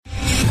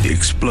The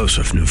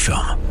explosive new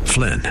film,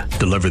 Flynn,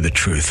 deliver the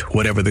truth,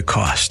 whatever the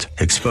cost.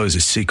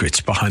 Exposes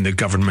secrets behind the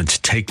government's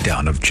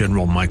takedown of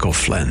General Michael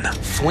Flynn.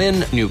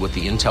 Flynn knew what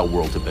the intel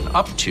world had been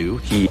up to.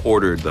 He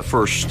ordered the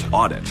first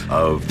audit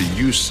of the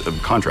use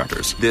of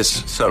contractors.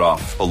 This set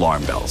off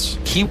alarm bells.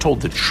 He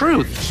told the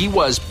truth. He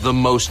was the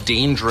most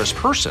dangerous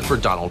person for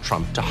Donald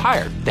Trump to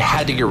hire. They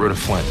had to get rid of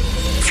Flynn.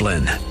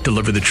 Flynn,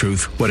 deliver the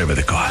truth, whatever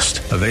the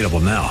cost. Available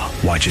now.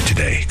 Watch it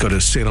today. Go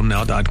to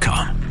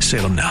salemnow.com.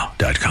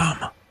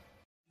 salemnow.com.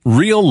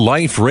 Real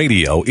Life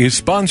Radio is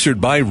sponsored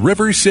by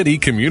River City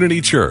Community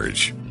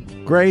Church.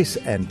 Grace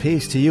and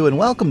peace to you, and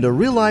welcome to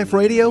Real Life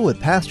Radio with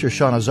Pastor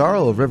Sean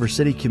Azzaro of River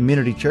City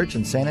Community Church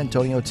in San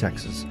Antonio,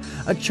 Texas.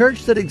 A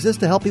church that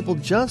exists to help people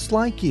just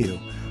like you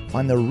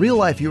find the real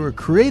life you were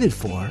created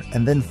for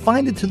and then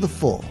find it to the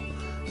full.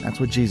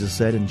 That's what Jesus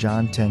said in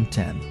John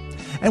 10:10.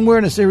 And we're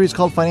in a series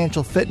called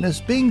Financial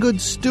Fitness, being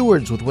good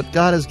stewards with what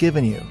God has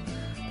given you.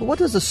 But what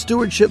does a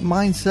stewardship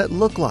mindset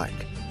look like?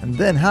 And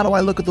then how do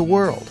I look at the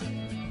world?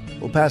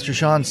 Well, Pastor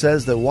Sean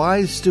says that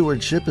wise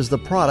stewardship is the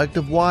product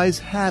of wise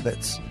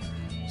habits.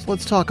 So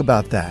let's talk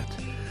about that.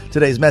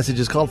 Today's message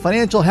is called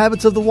Financial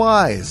Habits of the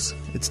Wise.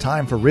 It's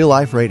time for Real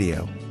Life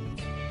Radio.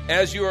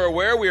 As you are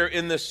aware, we are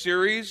in this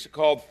series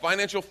called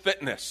Financial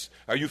Fitness.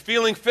 Are you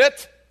feeling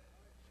fit?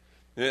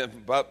 Yeah,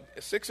 about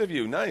 6 of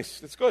you.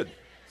 Nice. That's good.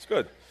 It's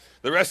good.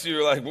 The rest of you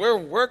are like, we're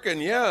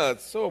working. Yeah,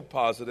 it's so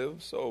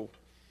positive. So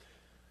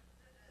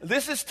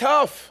this is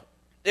tough.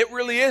 It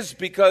really is,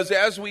 because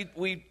as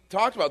we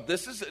talked about,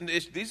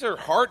 these are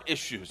heart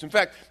issues. In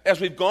fact, as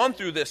we've gone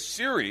through this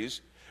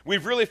series,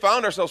 we've really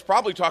found ourselves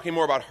probably talking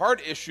more about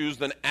heart issues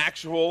than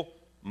actual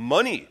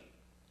money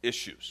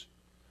issues.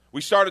 We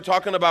started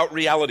talking about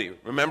reality,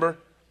 remember?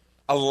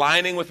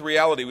 Aligning with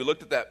reality. We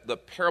looked at the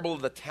parable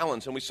of the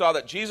talents, and we saw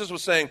that Jesus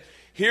was saying,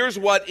 here's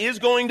what is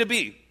going to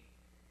be,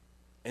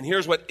 and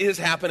here's what is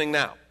happening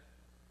now.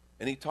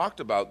 And he talked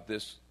about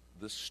the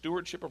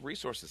stewardship of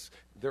resources.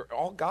 They're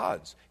all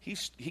God's. He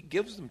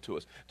gives them to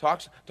us.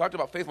 Talked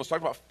about faithfulness,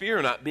 talked about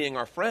fear not being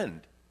our friend.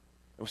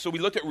 And so we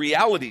looked at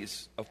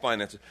realities of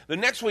finances. The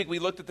next week we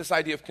looked at this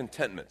idea of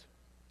contentment.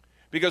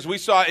 Because we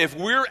saw if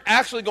we're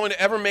actually going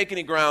to ever make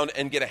any ground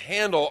and get a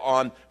handle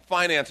on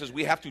finances,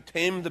 we have to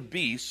tame the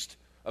beast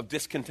of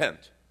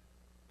discontent.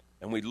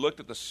 And we looked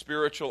at the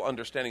spiritual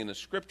understanding in the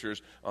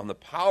scriptures on the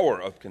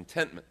power of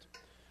contentment.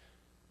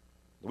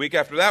 The week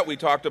after that we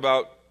talked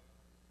about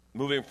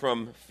moving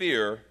from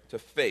fear to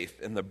faith.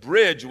 And the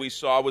bridge we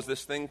saw was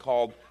this thing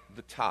called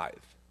the tithe.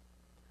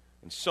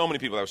 And so many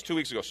people, that was 2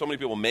 weeks ago, so many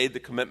people made the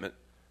commitment,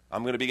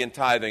 I'm going to begin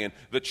tithing. And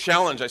the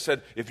challenge, I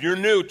said, if you're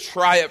new,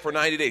 try it for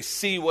 90 days.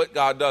 See what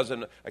God does.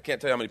 And I can't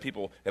tell you how many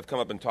people have come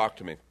up and talked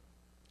to me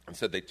and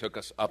said they took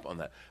us up on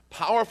that.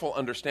 Powerful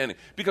understanding.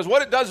 Because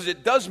what it does is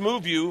it does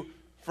move you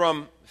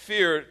from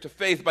fear to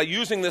faith by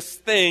using this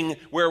thing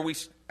where we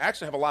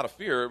actually have a lot of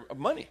fear of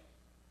money.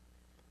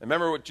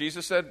 Remember what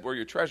Jesus said? Where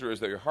your treasure is,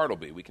 there your heart will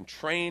be. We can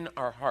train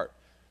our heart.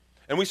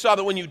 And we saw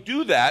that when you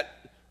do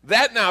that,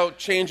 that now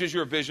changes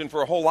your vision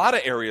for a whole lot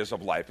of areas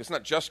of life. It's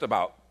not just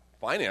about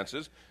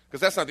finances,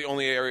 because that's not the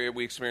only area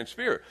we experience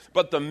fear.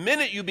 But the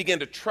minute you begin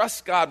to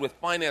trust God with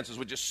finances,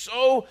 which is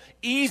so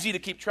easy to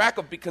keep track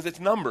of because it's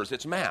numbers,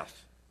 it's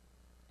math.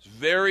 It's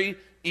very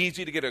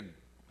easy to get a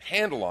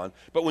handle on.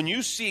 But when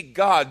you see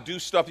God do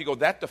stuff, you go,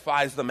 that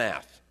defies the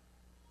math.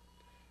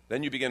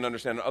 Then you begin to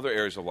understand in other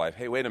areas of life,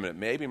 hey, wait a minute,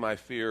 maybe my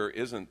fear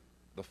isn't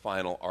the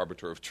final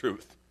arbiter of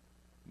truth.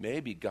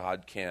 Maybe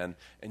God can,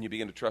 and you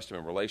begin to trust Him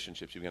in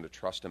relationships, you begin to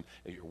trust Him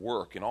at your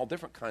work, in all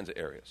different kinds of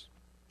areas.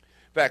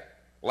 In fact,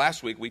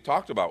 last week we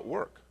talked about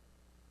work.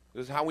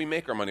 This is how we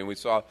make our money, and we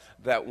saw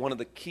that one of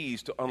the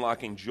keys to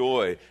unlocking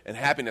joy and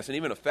happiness and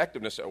even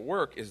effectiveness at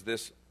work is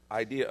this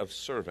idea of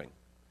serving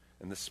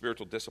and the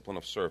spiritual discipline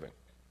of serving.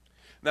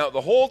 Now,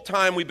 the whole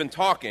time we've been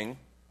talking,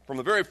 from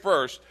the very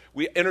first,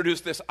 we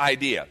introduced this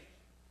idea.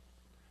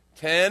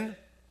 10,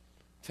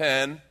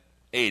 10,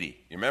 80.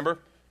 You remember?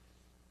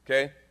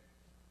 Okay?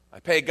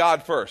 I pay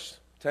God first,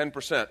 10%.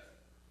 That's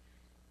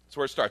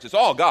where it starts. It's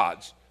all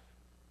God's.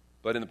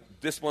 But in the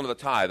discipline of the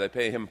tithe, I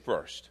pay Him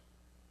first.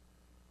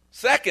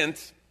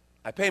 Second,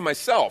 I pay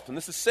myself, and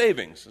this is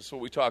savings. This is what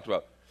we talked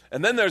about.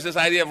 And then there's this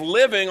idea of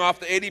living off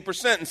the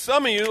 80%. And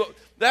some of you,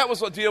 that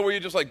was a deal where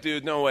you're just like,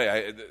 dude, no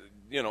way.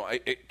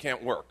 It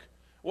can't work.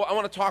 Well, I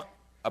want to talk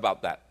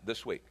about that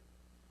this week.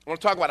 I want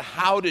to talk about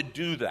how to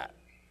do that,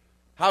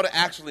 how to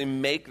actually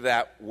make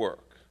that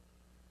work.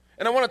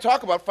 And I want to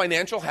talk about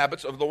financial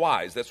habits of the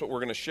wise. That's what we're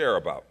going to share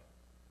about.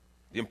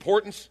 The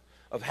importance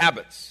of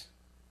habits.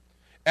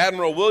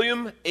 Admiral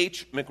William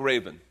H.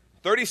 McRaven,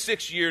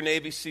 36-year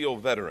Navy SEAL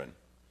veteran,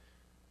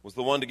 was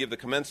the one to give the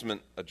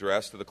commencement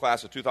address to the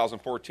class of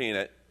 2014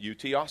 at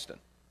UT Austin.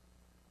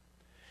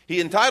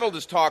 He entitled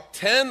his talk,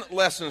 10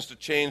 Lessons to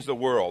Change the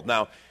World.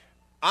 Now,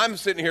 I'm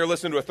sitting here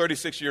listening to a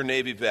 36-year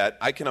Navy vet.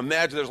 I can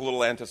imagine there's a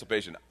little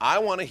anticipation. I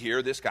want to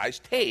hear this guy's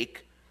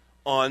take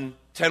on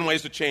 10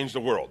 ways to change the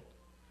world.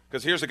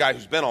 Because here's a guy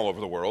who's been all over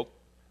the world,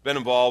 been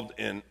involved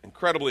in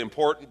incredibly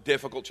important,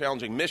 difficult,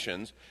 challenging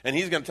missions, and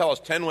he's going to tell us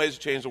 10 ways to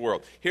change the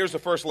world. Here's the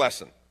first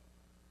lesson.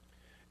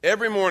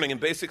 Every morning in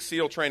basic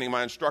SEAL training,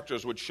 my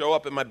instructors would show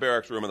up in my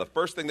barracks room, and the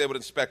first thing they would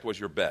inspect was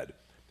your bed.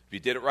 If you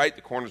did it right,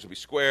 the corners would be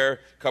square,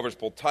 covers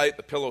pulled tight,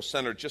 the pillow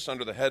centered just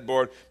under the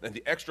headboard, and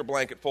the extra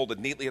blanket folded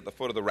neatly at the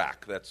foot of the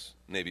rack. That's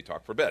Navy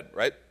talk for bed,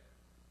 right?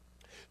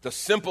 The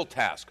simple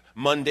task,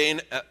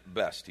 mundane at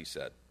best, he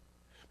said.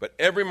 But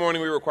every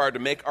morning we were required to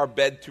make our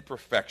bed to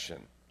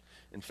perfection.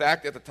 In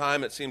fact, at the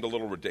time, it seemed a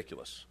little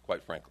ridiculous,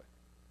 quite frankly.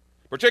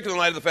 Particularly in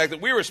light of the fact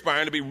that we were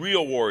aspiring to be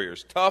real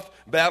warriors, tough,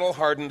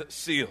 battle-hardened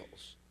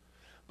SEALs.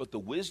 But the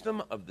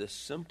wisdom of this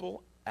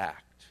simple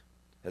act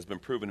has been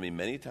proven to me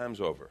many times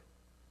over.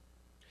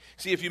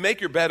 See, if you make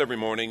your bed every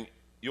morning,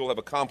 you'll have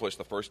accomplished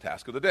the first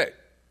task of the day.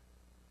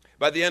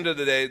 By the end of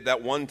the day,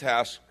 that one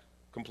task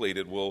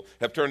completed will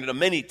have turned into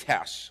many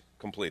tasks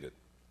completed.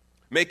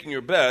 Making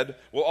your bed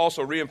will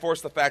also reinforce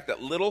the fact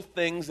that little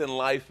things in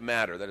life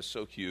matter. That is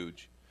so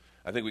huge.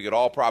 I think we could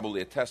all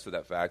probably attest to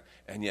that fact,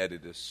 and yet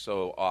it is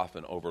so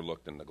often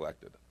overlooked and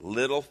neglected.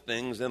 Little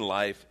things in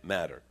life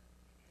matter.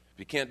 If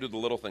you can't do the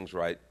little things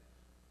right,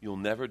 you'll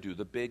never do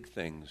the big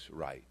things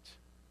right.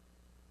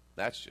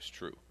 That's just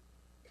true.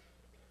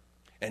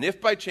 And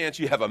if by chance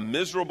you have a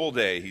miserable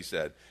day, he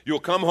said, you'll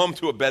come home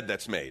to a bed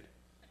that's made,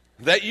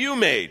 that you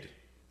made.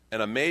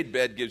 And a made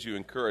bed gives you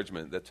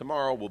encouragement that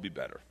tomorrow will be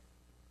better.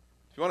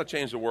 If you want to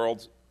change the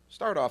world,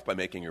 start off by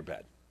making your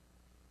bed.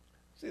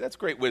 See, that's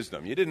great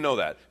wisdom. You didn't know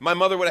that. My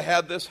mother would have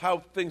had this, how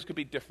things could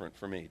be different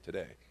for me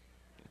today.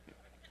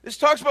 This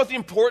talks about the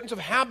importance of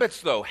habits,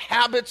 though.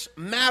 Habits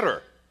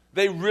matter.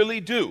 They really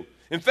do.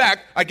 In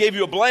fact, I gave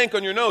you a blank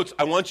on your notes.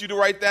 I want you to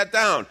write that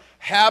down.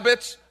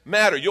 Habits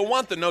matter. You'll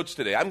want the notes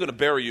today. I'm going to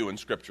bury you in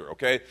Scripture,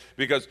 okay?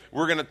 Because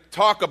we're going to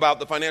talk about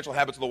the financial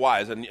habits of the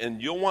wise,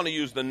 and you'll want to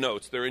use the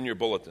notes. They're in your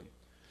bulletin.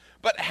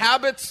 But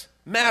habits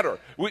matter.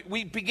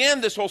 We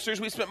began this whole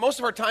series. We spent most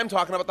of our time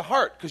talking about the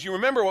heart, because you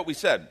remember what we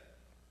said.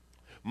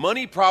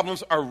 Money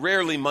problems are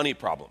rarely money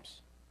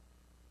problems.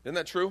 Isn't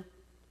that true?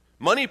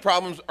 Money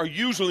problems are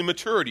usually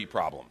maturity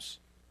problems.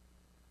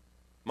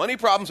 Money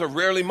problems are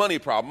rarely money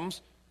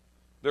problems.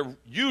 They're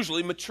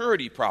usually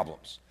maturity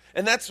problems.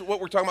 And that's what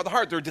we're talking about the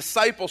heart. They're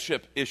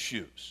discipleship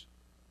issues.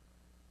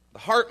 The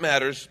heart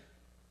matters,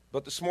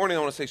 but this morning I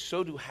want to say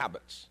so do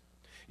habits.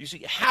 You see,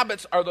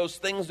 habits are those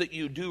things that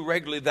you do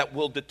regularly that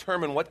will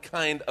determine what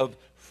kind of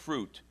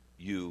fruit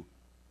you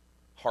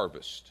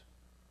harvest.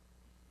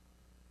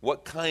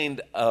 What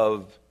kind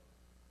of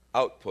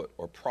output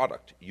or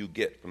product you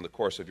get from the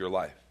course of your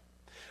life.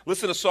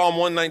 Listen to Psalm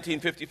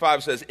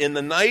 119:55 says, "In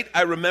the night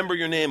I remember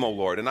your name, O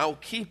Lord, and I will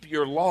keep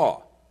your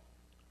law."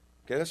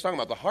 Okay, that's talking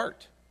about the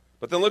heart.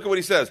 But then look at what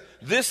he says.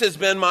 "This has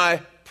been my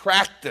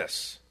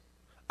practice.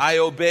 I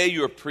obey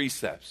your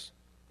precepts."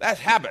 That's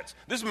habits.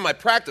 This has been my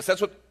practice.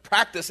 That's what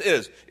practice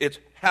is. It's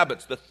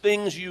habits, the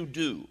things you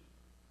do.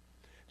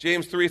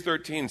 James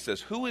 3:13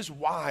 says, "Who is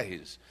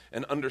wise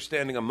and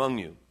understanding among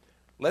you?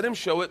 Let him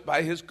show it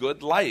by his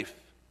good life,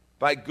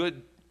 by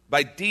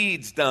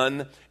deeds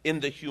done in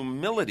the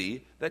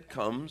humility that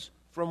comes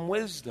from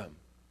wisdom."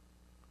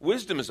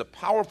 Wisdom is a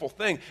powerful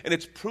thing, and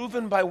it's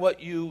proven by what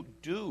you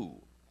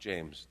do,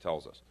 James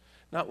tells us.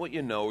 Not what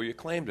you know or you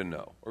claim to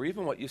know, or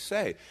even what you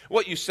say.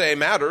 What you say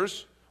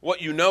matters.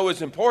 What you know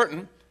is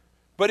important.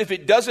 But if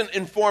it doesn't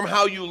inform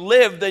how you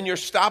live, then you're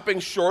stopping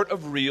short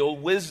of real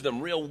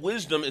wisdom. Real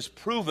wisdom is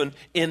proven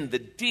in the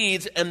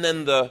deeds and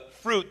then the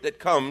fruit that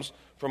comes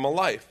from a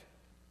life.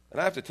 And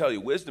I have to tell you,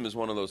 wisdom is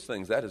one of those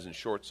things that is in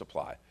short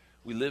supply.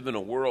 We live in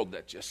a world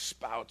that just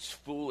spouts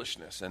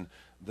foolishness, and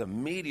the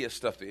media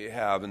stuff that you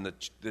have and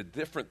the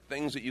different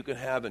things that you can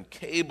have and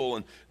cable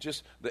and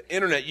just the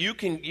internet. You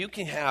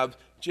can have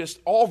just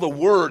all the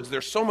words.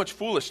 There's so much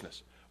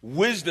foolishness.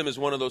 Wisdom is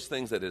one of those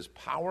things that is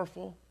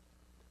powerful.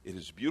 It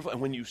is beautiful.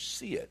 And when you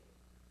see it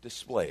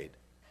displayed,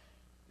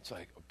 it's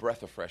like a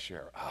breath of fresh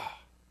air.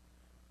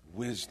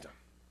 Wisdom.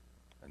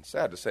 And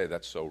sad to say,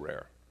 that's so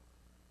rare.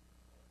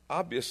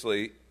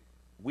 Obviously,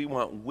 we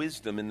want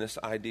wisdom in this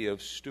idea of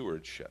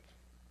stewardship.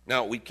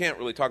 Now, we can't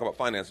really talk about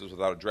finances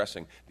without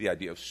addressing the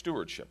idea of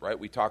stewardship, right?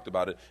 We talked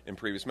about it in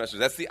previous messages.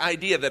 That's the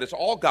idea that it's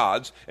all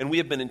God's, and we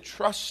have been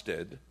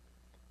entrusted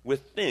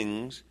with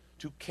things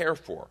to care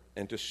for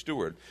and to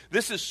steward.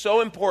 This is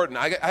so important.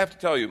 I have to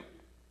tell you,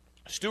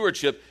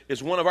 stewardship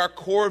is one of our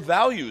core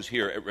values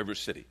here at River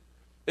City.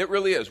 It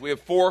really is. We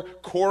have 4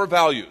 core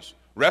values: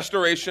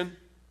 restoration,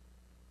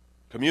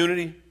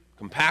 community,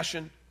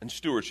 compassion, and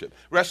stewardship.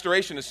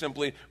 Restoration is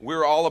simply,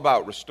 we're all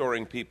about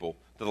restoring people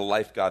to the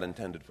life God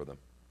intended for them.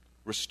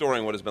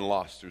 Restoring what has been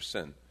lost through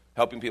sin.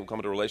 Helping people come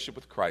into a relationship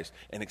with Christ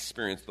and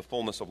experience the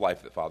fullness of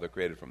life that Father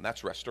created for them.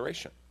 That's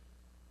restoration.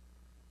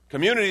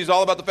 Community is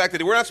all about the fact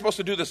that we're not supposed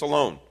to do this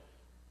alone.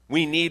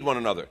 We need one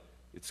another.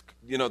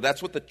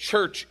 That's what the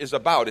church is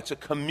about. It's a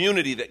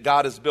community that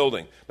God is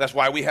building. That's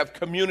why we have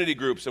community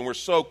groups, and we're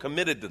so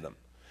committed to them.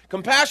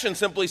 Compassion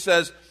simply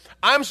says,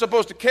 I'm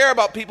supposed to care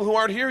about people who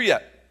aren't here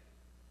yet.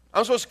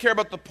 I'm supposed to care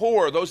about the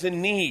poor, those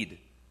in need.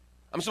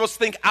 I'm supposed to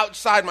think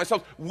outside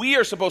myself. We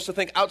are supposed to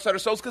think outside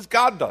ourselves because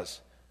God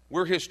does.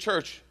 We're his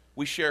church.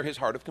 We share his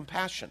heart of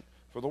compassion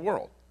for the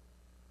world.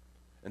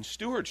 And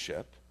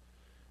stewardship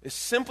is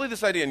simply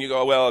this idea, and you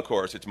go, well, of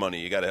course, it's money.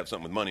 You got to have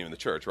something with money in the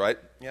church, right?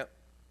 Yeah.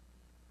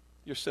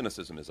 Your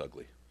cynicism is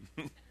ugly.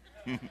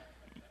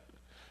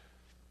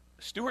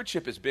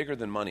 Stewardship is bigger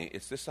than money.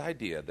 It's this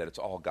idea that it's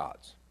all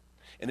God's.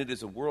 And it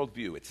is a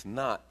worldview. It's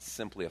not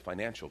simply a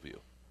financial view.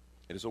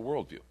 It is a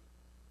worldview.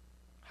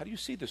 How do you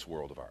see this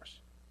world of ours?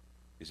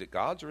 Is it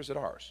God's or is it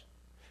ours?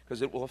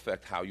 Because it will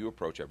affect how you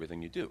approach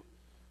everything you do.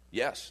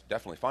 Yes,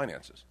 definitely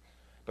finances.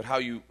 But how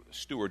you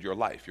steward your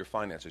life, your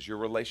finances, your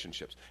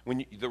relationships.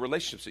 The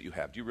relationships that you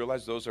have, do you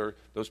realize those are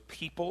those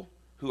people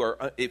who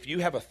are, if you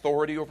have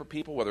authority over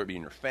people, whether it be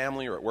in your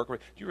family or at work, do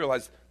you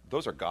realize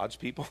those are God's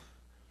people?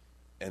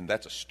 And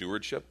that's a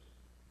stewardship.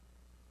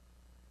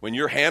 When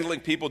you're handling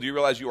people, do you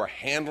realize you are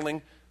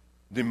handling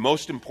the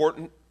most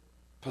important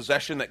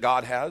possession that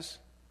God has?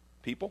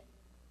 People.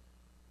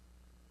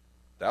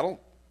 That'll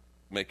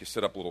make you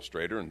sit up a little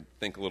straighter and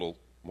think a little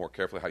more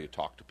carefully how you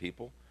talk to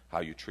people,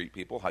 how you treat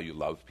people, how you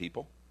love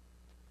people.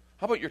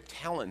 How about your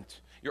talent,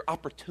 your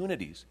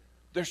opportunities?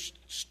 They're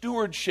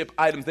stewardship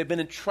items. They've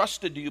been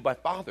entrusted to you by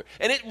Father.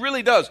 And it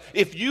really does.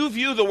 If you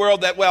view the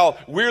world that, well,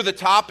 we're the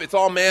top, it's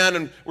all man,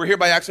 and we're here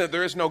by accident,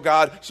 there is no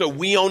God, so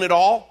we own it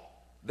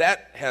all,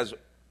 that has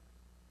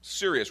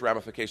serious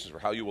ramifications for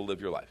how you will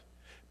live your life.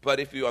 But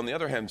if you, on the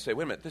other hand, say,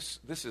 wait a minute,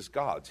 this is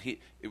God's.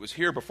 It was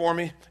here before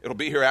me. It'll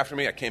be here after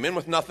me. I came in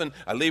with nothing.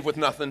 I leave with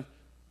nothing.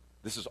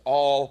 This is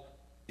all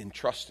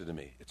entrusted to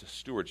me. It's a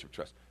stewardship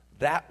trust.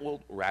 That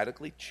will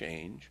radically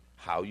change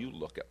how you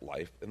look at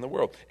life in the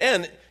world.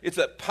 And it's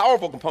a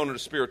powerful component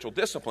of spiritual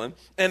discipline,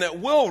 and it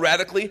will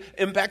radically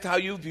impact how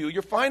you view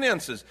your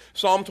finances.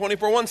 Psalm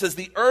 24:1 says,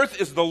 the earth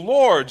is the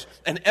Lord's,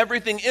 and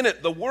everything in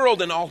it, the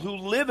world and all who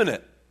live in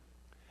it.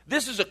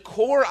 This is a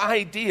core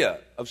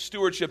idea of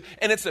stewardship,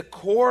 and it's a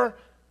core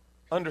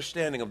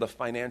understanding of the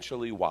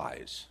financially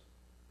wise.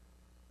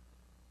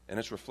 And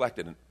it's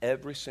reflected in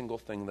every single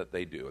thing that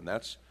they do, and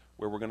that's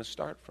where we're going to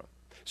start from.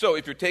 So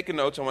if you're taking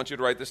notes, I want you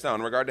to write this down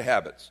in regard to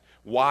habits.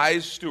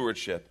 Wise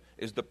stewardship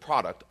is the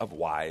product of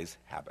wise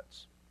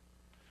habits.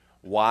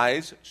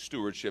 Wise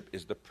stewardship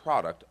is the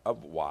product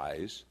of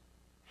wise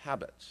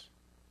habits.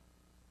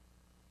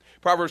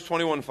 Proverbs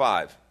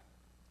 21:5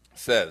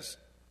 says,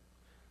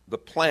 the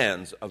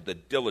plans of the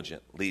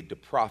diligent lead to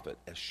profit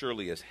as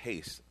surely as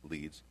haste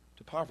leads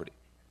to poverty.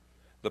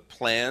 The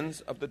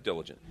plans of the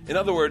diligent. In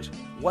other words,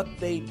 what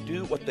they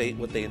do, what they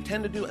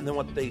intend to do, and then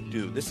what they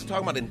do. This is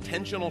talking about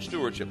intentional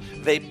stewardship.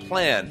 They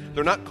plan.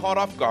 They're not caught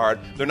off guard.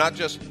 They're not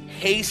just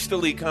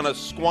hastily kind of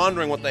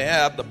squandering what they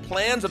have. The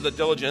plans of the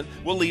diligent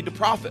will lead to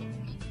profit,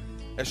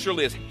 as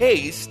surely as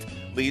haste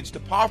leads to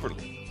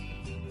poverty.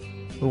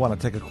 We want to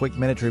take a quick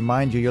minute to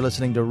remind you you're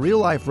listening to Real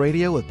Life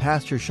Radio with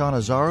Pastor Sean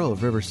Azzaro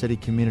of River City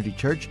Community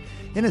Church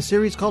in a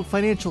series called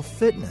Financial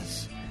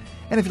Fitness.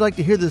 And if you'd like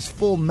to hear this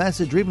full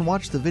message or even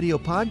watch the video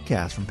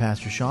podcast from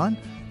Pastor Sean,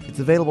 it's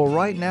available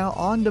right now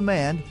on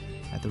demand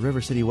at the River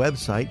City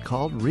website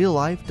called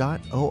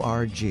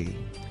reallife.org.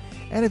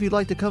 And if you'd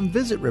like to come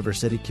visit River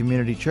City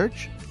Community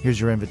Church, here's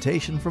your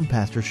invitation from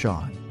Pastor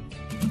Sean.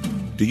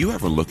 Do you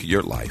ever look at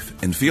your life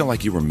and feel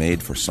like you were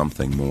made for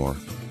something more?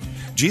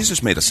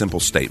 Jesus made a simple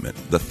statement: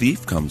 the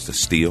thief comes to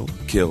steal,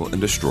 kill, and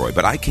destroy,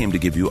 but I came to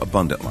give you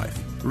abundant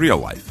life, real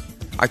life.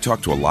 I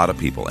talk to a lot of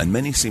people, and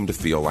many seem to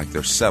feel like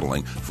they're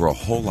settling for a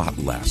whole lot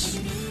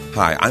less.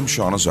 Hi, I'm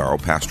Sean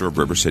Azzaro, pastor of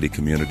River City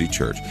Community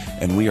Church,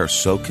 and we are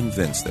so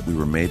convinced that we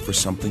were made for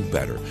something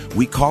better.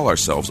 We call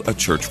ourselves a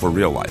church for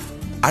real life.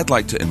 I'd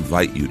like to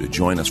invite you to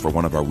join us for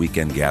one of our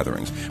weekend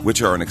gatherings,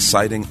 which are an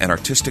exciting and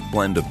artistic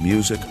blend of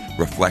music,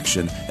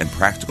 reflection, and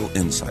practical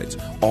insights,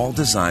 all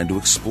designed to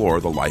explore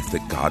the life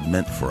that God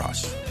meant for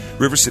us.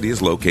 River City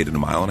is located 1.5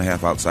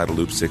 miles outside of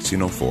Loop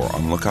 1604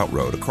 on Lookout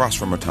Road across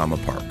from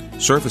Retama Park.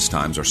 Service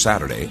times are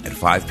Saturday at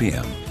 5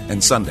 p.m.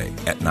 and Sunday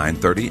at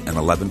 9:30 and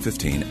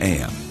 11:15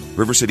 a.m.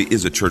 River City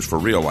is a church for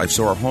real life,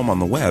 so our home on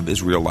the web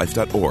is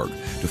reallife.org.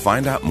 To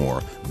find out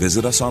more,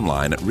 visit us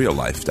online at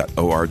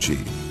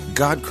reallife.org.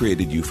 God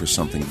created you for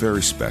something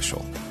very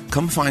special.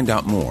 Come find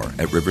out more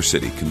at River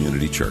City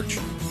Community Church.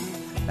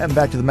 And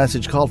back to the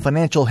message called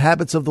Financial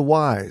Habits of the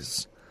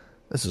Wise.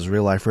 This is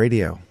Real Life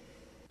Radio.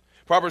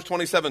 Proverbs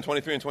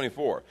 27:23 and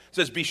 24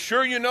 says, be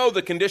sure you know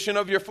the condition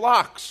of your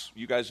flocks.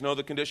 You guys know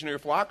the condition of your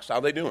flocks? How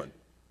are they doing?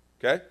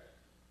 Okay?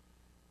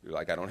 You're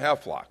like, I don't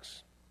have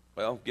flocks.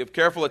 Well, give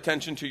careful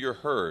attention to your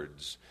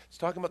herds. It's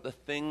talking about the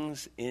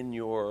things in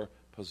your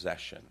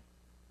possession.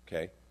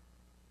 Okay?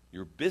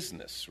 Your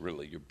business,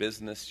 really. Your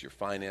business, your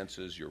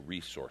finances, your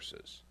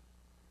resources.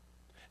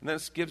 And then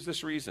it gives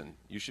this reason.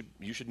 You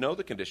should know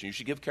the condition. You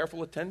should give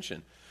careful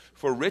attention.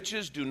 For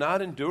riches do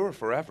not endure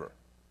forever,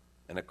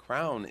 and a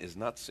crown is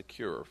not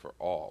secure for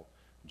all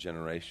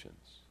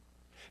generations.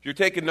 If you're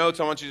taking notes,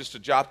 I want you just to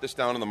jot this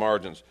down in the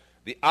margins.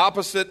 The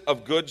opposite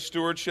of good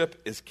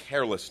stewardship is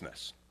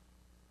carelessness.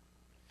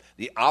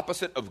 The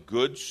opposite of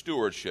good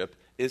stewardship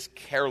is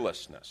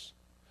carelessness.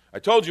 I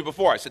told you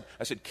before, I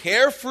said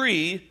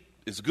carefree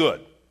is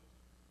good.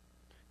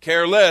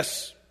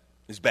 Careless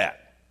is bad.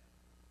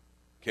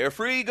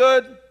 Carefree,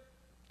 good.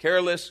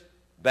 Careless,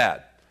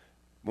 bad.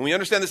 When we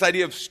understand this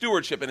idea of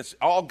stewardship, and it's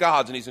all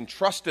God's, and he's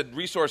entrusted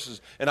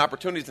resources and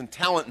opportunities and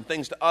talent and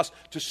things to us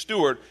to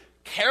steward,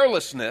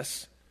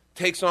 carelessness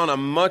takes on a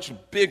much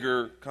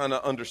bigger kind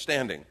of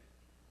understanding.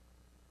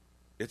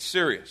 It's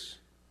serious.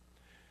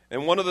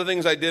 And one of the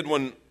things I did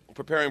when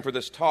preparing for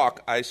this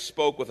talk, I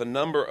spoke with a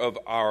number of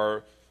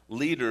our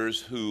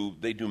leaders who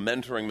they do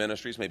mentoring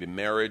ministries, maybe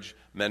marriage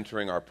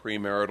mentoring, our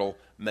premarital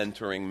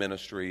mentoring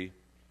ministry.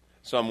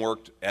 Some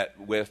worked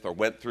with or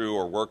went through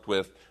or worked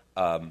with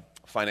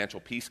financial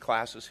peace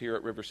classes here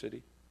at River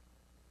City.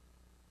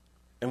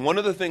 And one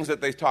of the things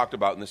that they talked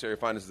about in this area of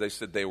finances, they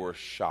said they were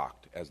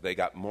shocked as they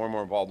got more and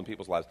more involved in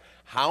people's lives,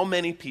 how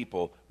many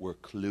people were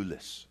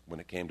clueless when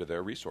it came to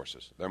their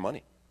resources, their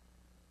money.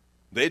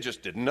 They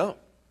just didn't know.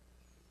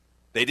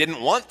 They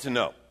didn't want to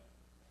know.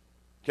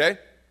 Okay?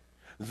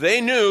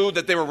 They knew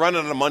that they were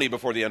running out of money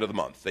before the end of the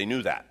month. They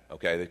knew that.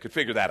 Okay? They could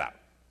figure that out.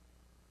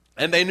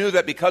 And they knew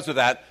that because of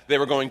that, they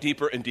were going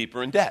deeper and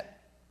deeper in debt.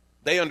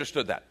 They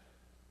understood that.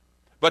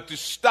 But to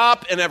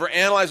stop and ever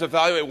analyze,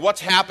 evaluate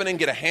what's happening,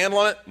 get a handle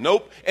on it,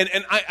 nope. And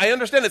I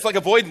understand it's like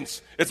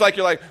avoidance. It's like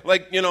you're like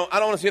I don't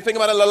want to think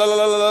about it, la la la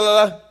la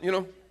la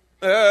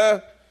la,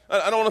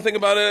 I don't want to think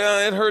about it,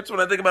 it hurts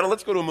when I think about it,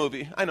 let's go to a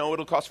movie. I know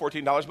it'll cost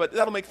 $14, but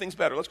that'll make things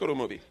better, let's go to a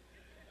movie.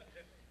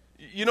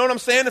 You know what I'm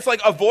saying? It's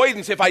like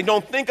avoidance. If I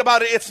don't think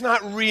about it, it's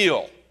not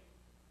real.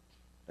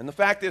 And the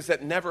fact is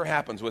that never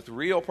happens. With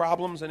real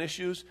problems and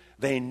issues,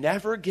 they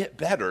never get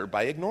better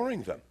by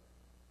ignoring them.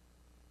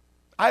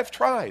 I've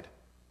tried.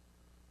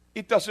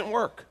 It doesn't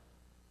work.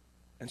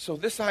 And so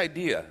this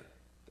idea,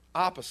 the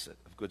opposite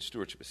of good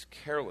stewardship, is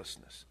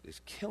carelessness, is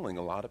killing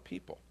a lot of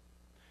people.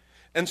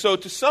 And so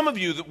to some of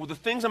you, the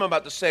things I'm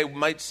about to say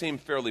might seem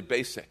fairly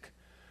basic,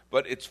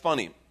 but it's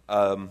funny.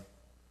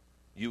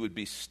 You would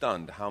be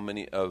stunned how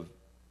many of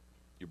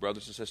your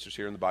brothers and sisters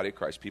here in the body of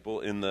Christ,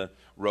 people in the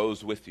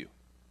rows with you,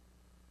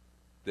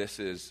 this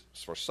is,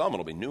 for some,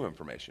 it'll be new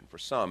information. For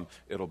some,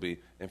 it'll be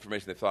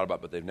information they've thought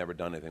about but they've never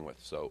done anything with.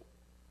 So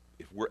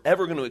if we're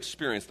ever going to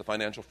experience the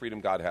financial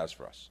freedom God has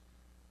for us,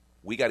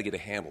 we got to get a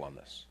handle on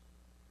this.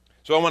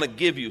 So I want to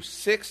give you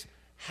 6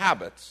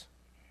 habits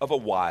of a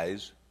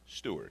wise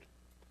steward.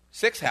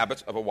 6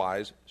 habits of a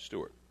wise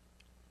steward.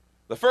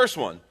 The first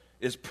one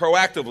is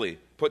proactively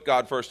put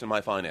God first in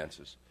my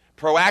finances.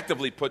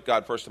 Proactively put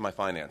God first in my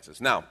finances.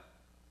 Now,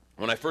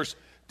 when I first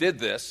did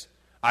this,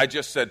 I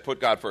just said put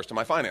God first in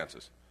my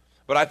finances.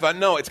 But I thought,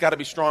 no, it's got to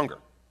be stronger.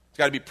 It's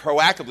got to be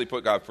proactively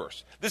put God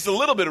first. This is a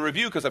little bit of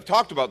review because I've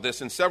talked about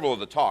this in several of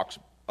the talks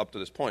up to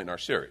this point in our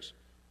series.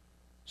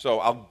 So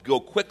I'll go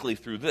quickly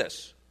through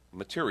this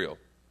material.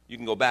 You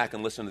can go back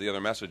and listen to the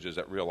other messages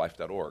at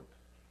reallife.org.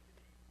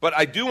 But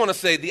I do want to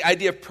say the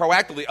idea of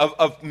proactively,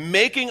 of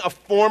making a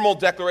formal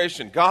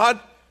declaration. God,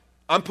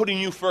 I'm putting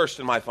you first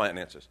in my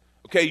finances.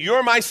 Okay,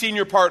 you're my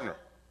senior partner.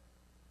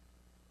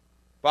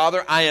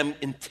 Father, I am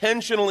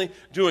intentionally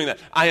doing that.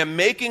 I am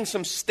making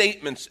some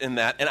statements in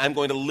that, and I'm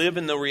going to live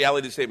in the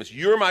reality of the statements.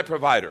 You're my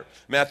provider.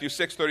 Matthew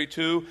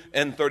 6:32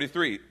 and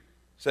 33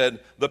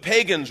 said, the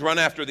pagans run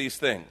after these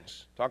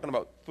things. Talking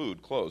about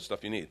food, clothes,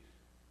 stuff you need.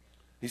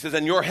 He says,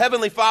 and your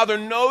heavenly Father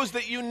knows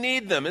that you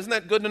need them. Isn't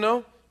that good to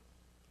know?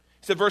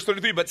 He said, verse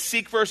 33, but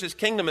seek first his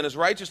kingdom and his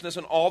righteousness,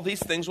 and all these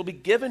things will be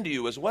given to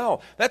you as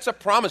well. That's a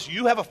promise.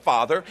 You have a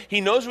Father. He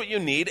knows what you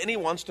need, and he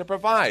wants to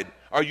provide.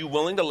 Are you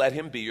willing to let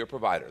him be your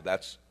provider?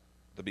 That's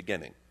the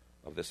beginning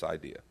of this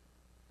idea.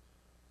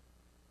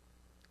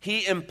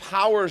 He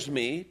empowers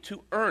me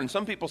to earn.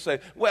 Some people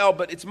say, well,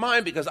 but it's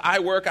mine because I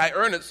work, I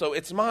earn it, so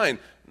it's mine.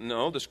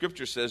 No, the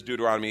scripture says,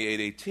 Deuteronomy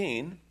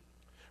 8:18,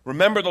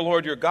 remember the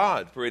Lord your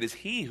God, for it is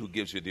he who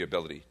gives you the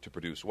ability to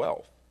produce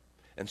wealth,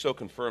 and so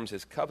confirms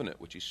his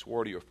covenant, which he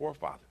swore to your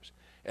forefathers,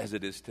 as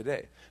it is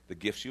today. The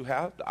gifts you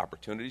have, the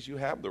opportunities you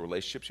have, the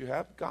relationships you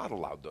have, God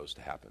allowed those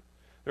to happen.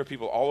 There are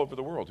people all over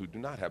the world who do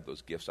not have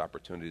those gifts,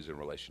 opportunities, and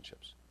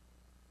relationships.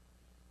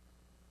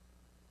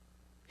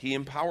 He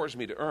empowers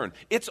me to earn.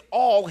 It's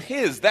all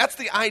his. That's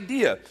the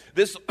idea.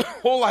 This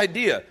whole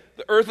idea.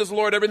 The earth is the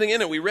Lord, everything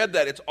in it. We read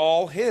that. It's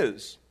all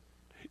his.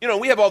 You know,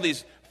 we have all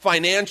these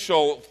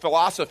financial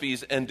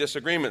philosophies and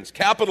disagreements.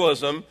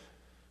 Capitalism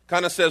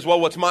kind of says, well,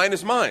 what's mine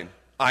is mine.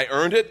 I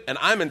earned it, and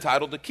I'm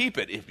entitled to keep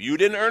it. If you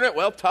didn't earn it,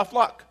 well, tough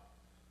luck.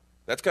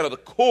 That's kind of the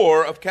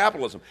core of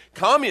capitalism.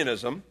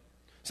 Communism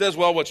says,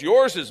 well, what's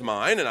yours is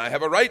mine, and I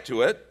have a right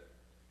to it.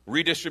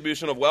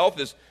 Redistribution of wealth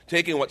is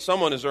taking what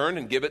someone has earned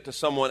and give it to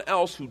someone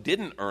else who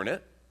didn't earn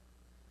it.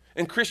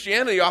 And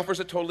Christianity offers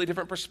a totally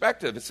different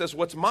perspective. It says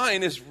what's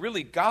mine is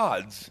really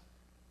God's,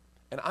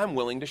 and I'm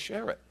willing to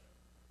share it.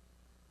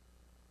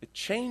 It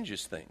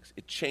changes things.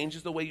 It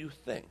changes the way you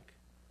think.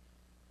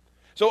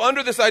 So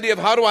under this idea of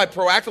how do I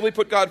proactively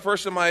put God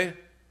first in my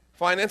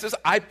finances,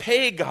 I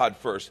pay God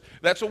first.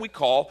 That's what we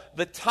call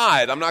the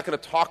tithe. I'm not going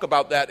to talk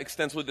about that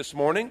extensively this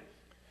morning.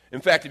 In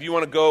fact, if you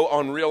want to go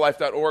on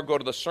reallife.org, go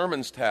to the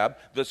sermons tab.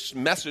 This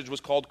message was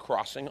called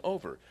Crossing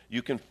Over.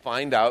 You can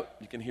find out,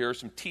 you can hear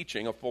some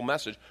teaching, a full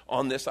message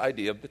on this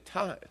idea of the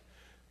tithe.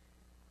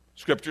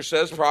 Scripture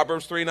says,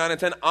 Proverbs 3, 9, and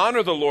 10,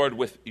 honor the Lord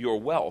with your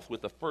wealth,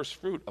 with the first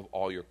fruit of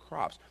all your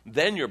crops.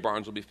 Then your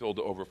barns will be filled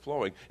to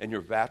overflowing, and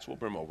your vats will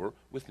brim over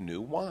with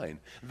new wine.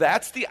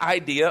 That's the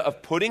idea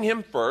of putting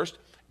him first.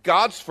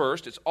 God's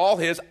first. It's all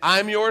his.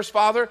 I'm yours,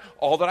 Father.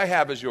 All that I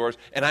have is yours.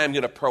 And I am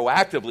going to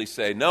proactively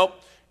say, nope,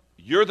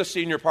 you're the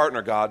senior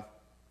partner, God.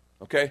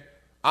 Okay?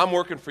 I'm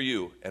working for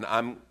you, and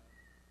I'm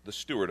the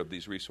steward of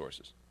these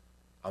resources.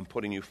 I'm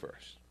putting you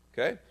first.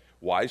 Okay?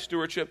 Wise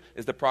stewardship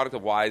is the product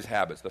of wise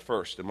habits. The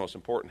first and most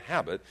important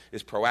habit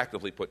is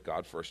proactively put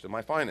God first in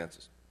my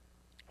finances.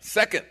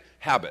 Second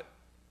habit,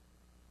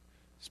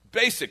 it's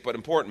basic but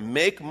important,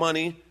 make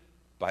money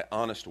by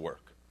honest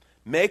work.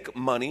 Make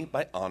money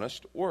by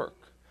honest work.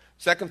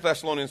 2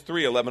 Thessalonians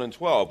 3, 11 and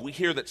 12, we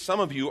hear that some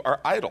of you are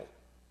idle.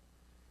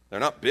 They're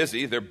not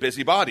busy, they're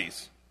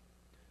busybodies.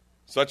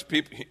 Such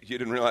people, you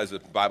didn't realize the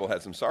Bible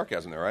had some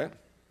sarcasm there, right?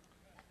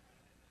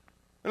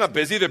 They're not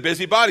busy, they're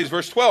busybodies.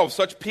 Verse 12,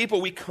 such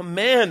people we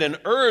command and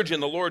urge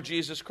in the Lord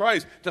Jesus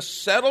Christ to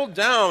settle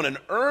down and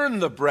earn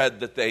the bread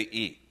that they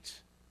eat.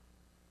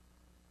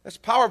 That's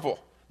powerful.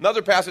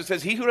 Another passage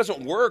says, he who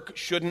doesn't work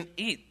shouldn't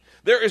eat.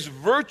 There is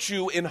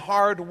virtue in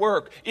hard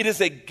work. It is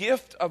a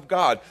gift of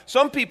God.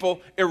 Some people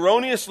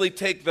erroneously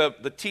take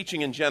the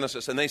teaching in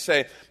Genesis and they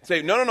say,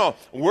 no,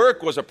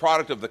 work was a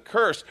product of the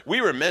curse.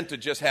 We were meant to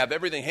just have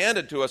everything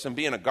handed to us and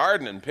be in a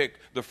garden and pick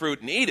the fruit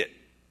and eat it.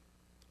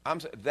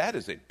 That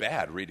is a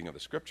bad reading of the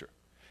Scripture,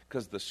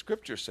 because the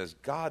Scripture says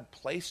God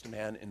placed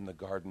man in the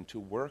garden to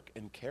work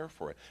and care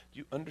for it. Do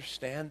you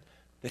understand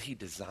that he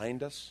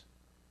designed us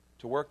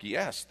to work?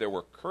 Yes, there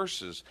were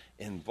curses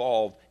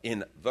involved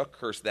in the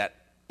curse that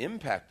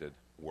impacted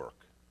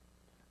work.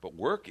 But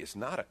work is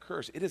not a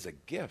curse. It is a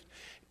gift.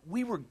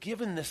 We were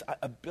given this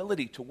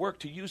ability to work,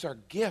 to use our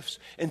gifts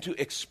and to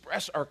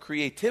express our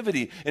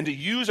creativity and to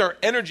use our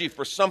energy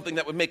for something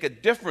that would make a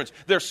difference.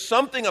 There's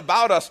something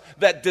about us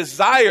that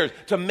desires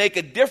to make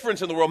a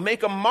difference in the world,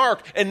 make a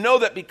mark, and know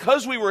that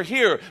because we were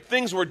here,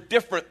 things were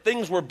different,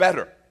 things were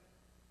better.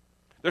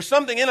 There's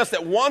something in us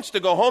that wants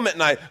to go home at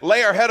night,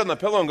 lay our head on the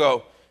pillow and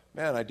go,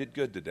 man, I did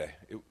good today.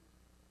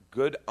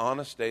 Good,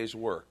 honest day's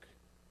work.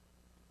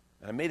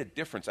 And I made a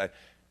difference. I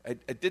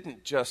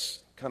didn't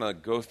just kind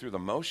of go through the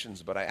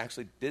motions, but I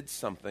actually did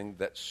something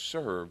that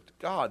served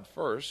God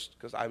first,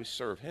 because I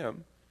serve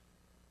him,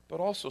 but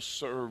also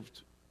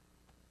served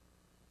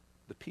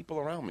the people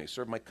around me,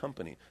 served my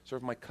company,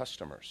 served my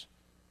customers.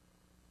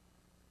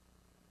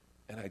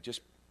 And I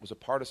just was a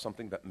part of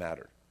something that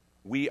mattered.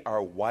 We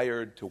are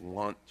wired to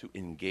want to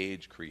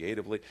engage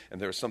creatively,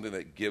 and there is something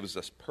that gives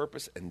us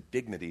purpose and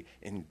dignity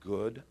in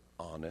good,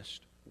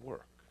 honest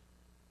work.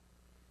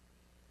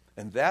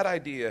 And that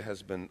idea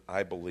has been,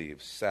 I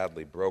believe,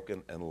 sadly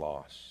broken and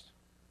lost.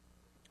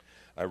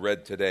 I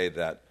read today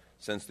that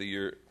since the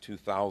year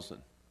 2000,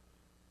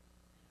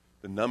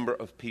 the number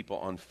of people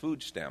on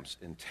food stamps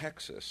in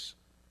Texas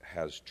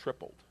has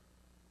tripled.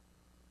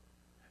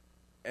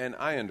 And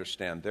I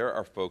understand there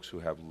are folks who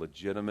have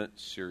legitimate,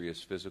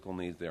 serious physical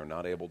needs. They are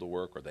not able to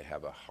work, or they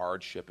have a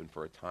hardship, and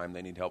for a time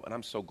they need help. And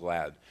I'm so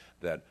glad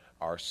that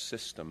our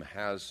system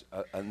has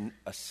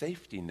a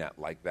safety net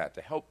like that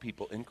to help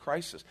people in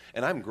crisis.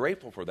 And I'm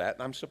grateful for that,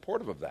 and I'm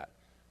supportive of that.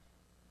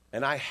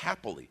 And I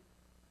happily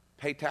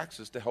pay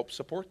taxes to help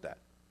support that.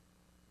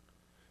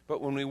 But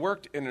when we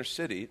worked inner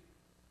city,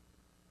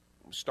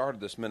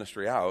 started this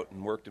ministry out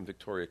and worked in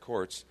Victoria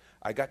Courts,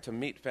 I got to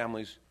meet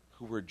families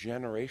who were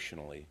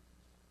generationally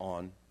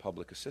on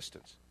public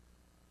assistance.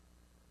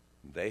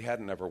 They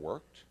hadn't ever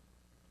worked.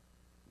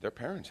 Their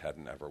parents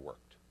hadn't ever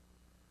worked.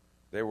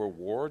 They were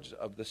wards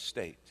of the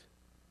state.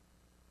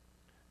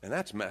 And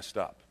that's messed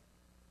up,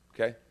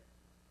 okay?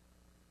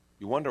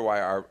 You wonder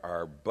why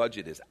our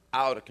budget is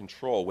out of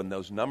control when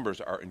those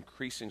numbers are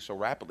increasing so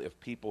rapidly of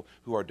people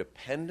who are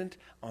dependent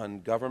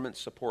on government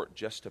support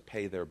just to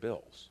pay their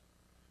bills.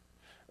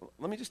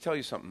 Let me just tell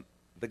you something.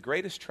 The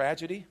greatest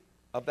tragedy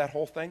of that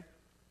whole thing,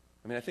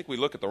 I think we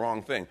look at the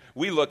wrong thing.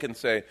 We look and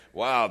say,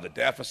 wow, the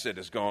deficit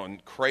is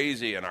going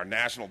crazy and our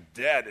national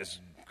debt is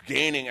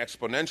gaining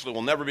exponentially.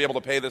 We'll never be able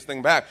to pay this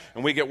thing back.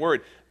 And we get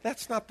worried.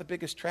 That's not the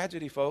biggest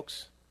tragedy,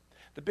 folks.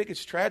 The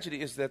biggest tragedy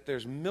is that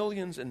there's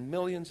millions and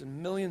millions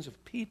and millions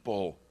of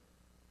people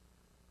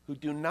who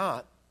do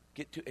not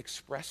get to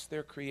express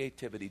their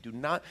creativity, do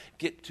not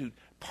get to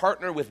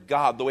partner with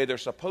God the way they're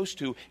supposed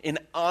to in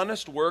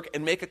honest work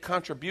and make a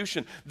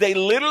contribution. They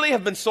literally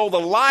have been sold a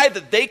lie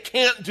that they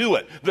can't do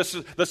it.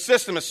 The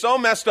system is so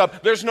messed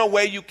up, there's no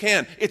way you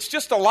can. It's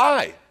just a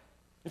lie.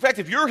 In fact,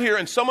 if you're here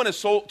and someone has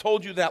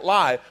told you that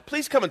lie,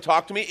 please come and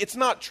talk to me. It's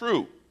not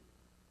true.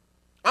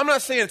 I'm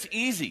not saying it's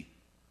easy.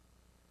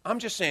 I'm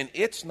just saying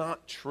it's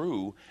not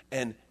true,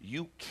 and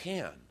you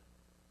can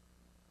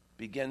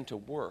begin to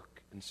work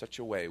in such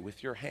a way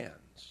with your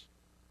hands.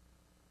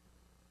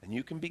 And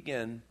you can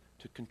begin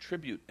to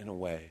contribute in a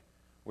way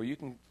where you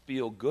can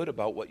feel good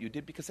about what you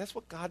did, because that's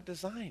what God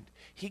designed.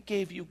 He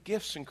gave you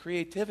gifts and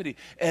creativity.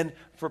 And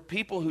for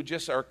people who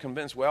just are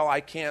convinced, well,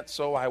 I can't,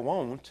 so I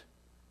won't.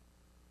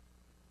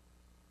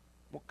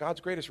 Well,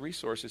 God's greatest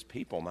resource is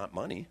people, not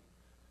money.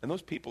 And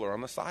those people are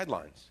on the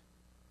sidelines.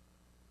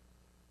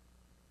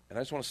 And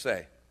I just want to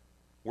say,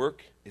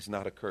 work is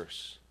not a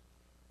curse.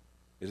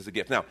 It is a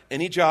gift. Now,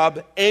 any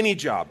job,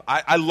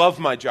 I love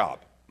my job,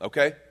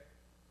 okay?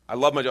 I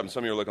love my job. And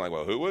some of you are looking like,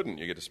 well, who wouldn't?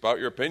 You get to spout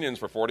your opinions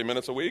for 40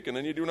 minutes a week, and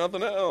then you do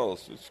nothing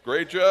else. It's a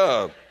great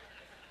job.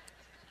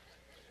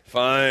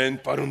 Fine.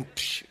 I'm going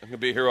to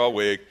be here all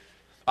week.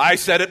 I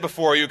said it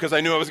before you because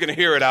I knew I was going to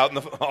hear it out in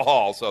the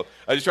hall, so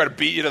I just try to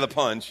beat you to the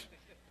punch.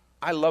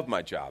 I love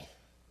my job,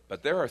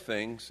 but there are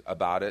things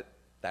about it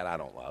that I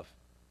don't love.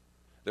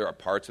 There are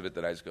parts of it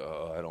that I just go,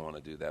 oh, I don't want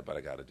to do that, but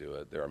I got to do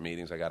it. There are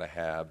meetings I got to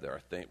have. There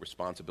are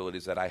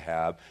responsibilities that I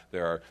have.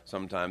 There are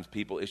sometimes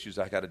issues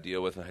I got to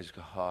deal with, and I just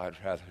go, oh,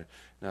 I'd rather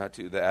not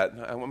do that.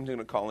 I'm going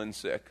to call in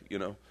sick, you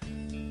know.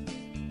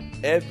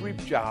 Every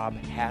job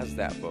has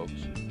that, folks.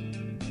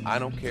 I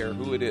don't care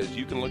who it is.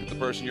 You can look at the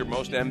person you're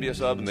most envious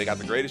of, and they got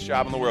the greatest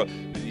job in the world.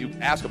 You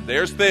ask them,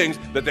 there's things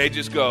that they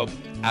just go,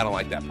 I don't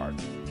like that part.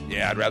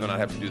 Yeah, I'd rather not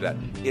have to do that.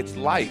 It's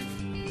life,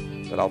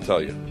 but I'll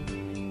tell you,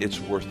 it's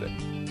worth it.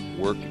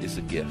 Work is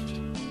a gift,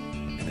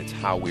 and it's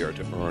how we are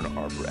to earn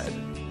our bread.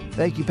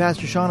 Thank you,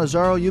 Pastor Sean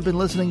Azzaro. You've been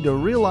listening to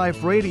Real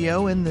Life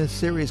Radio in this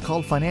series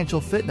called Financial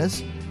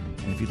Fitness.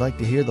 And if you'd like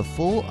to hear the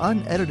full,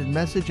 unedited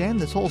message and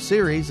this whole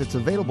series, it's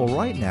available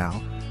right now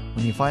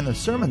when you find the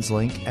sermons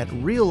link at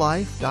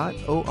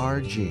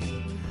reallife.org.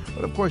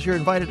 But of course, you're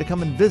invited to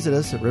come and visit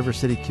us at River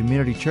City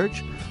Community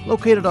Church,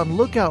 located on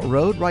Lookout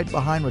Road right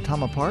behind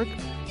Retama Park.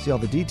 See all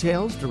the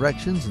details,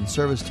 directions, and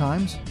service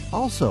times,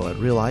 also at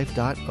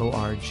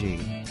reallife.org.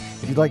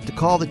 If you'd like to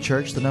call the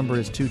church, the number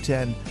is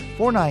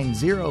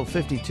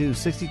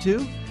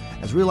 210-490-5262,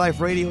 as Real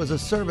Life Radio is a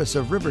service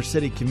of River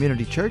City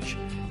Community Church.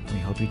 We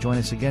hope you join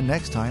us again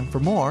next time for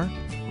more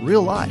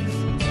Real Life.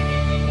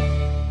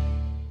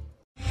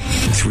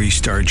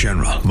 3-star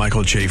General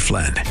Michael J.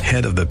 Flynn,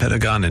 head of the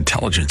Pentagon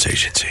Intelligence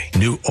Agency,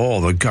 knew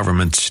all the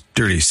government's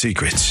dirty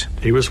secrets.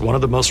 He was one of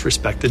the most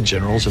respected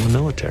generals in the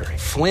military.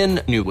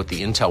 Flynn knew what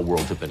the intel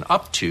world had been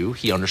up to.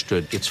 He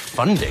understood its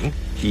funding.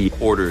 He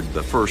ordered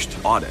the first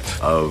audit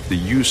of the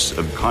use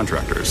of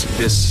contractors.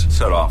 This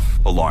set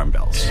off alarm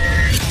bells.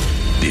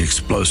 The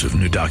explosive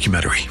new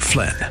documentary,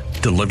 Flynn,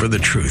 Deliver the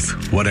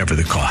Truth, Whatever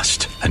the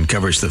Cost,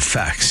 uncovers the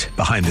facts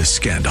behind this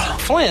scandal.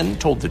 Flynn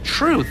told the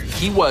truth.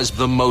 He was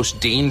the most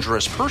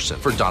dangerous person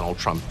for Donald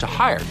Trump to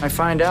hire. I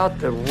find out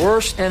the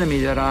worst enemy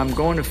that I'm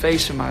going to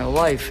face in my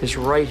life is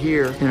right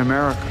here in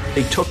America.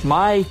 They took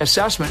my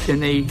assessment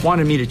and they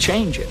wanted me to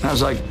change it. And I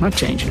was like, I'm not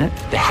changing it.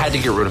 They had to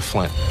get rid of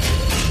Flynn.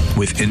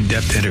 With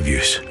in-depth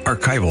interviews,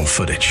 archival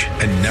footage,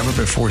 and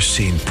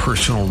never-before-seen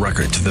personal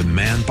records of the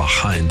man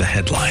behind the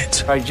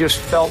headlines. I just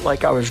felt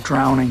like I was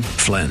drowning.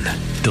 Flynn,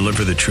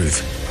 Deliver the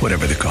Truth,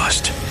 Whatever the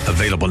Cost.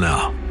 Available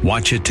now.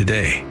 Watch it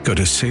today. Go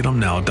to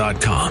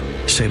salemnow.com.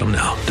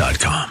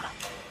 salemnow.com.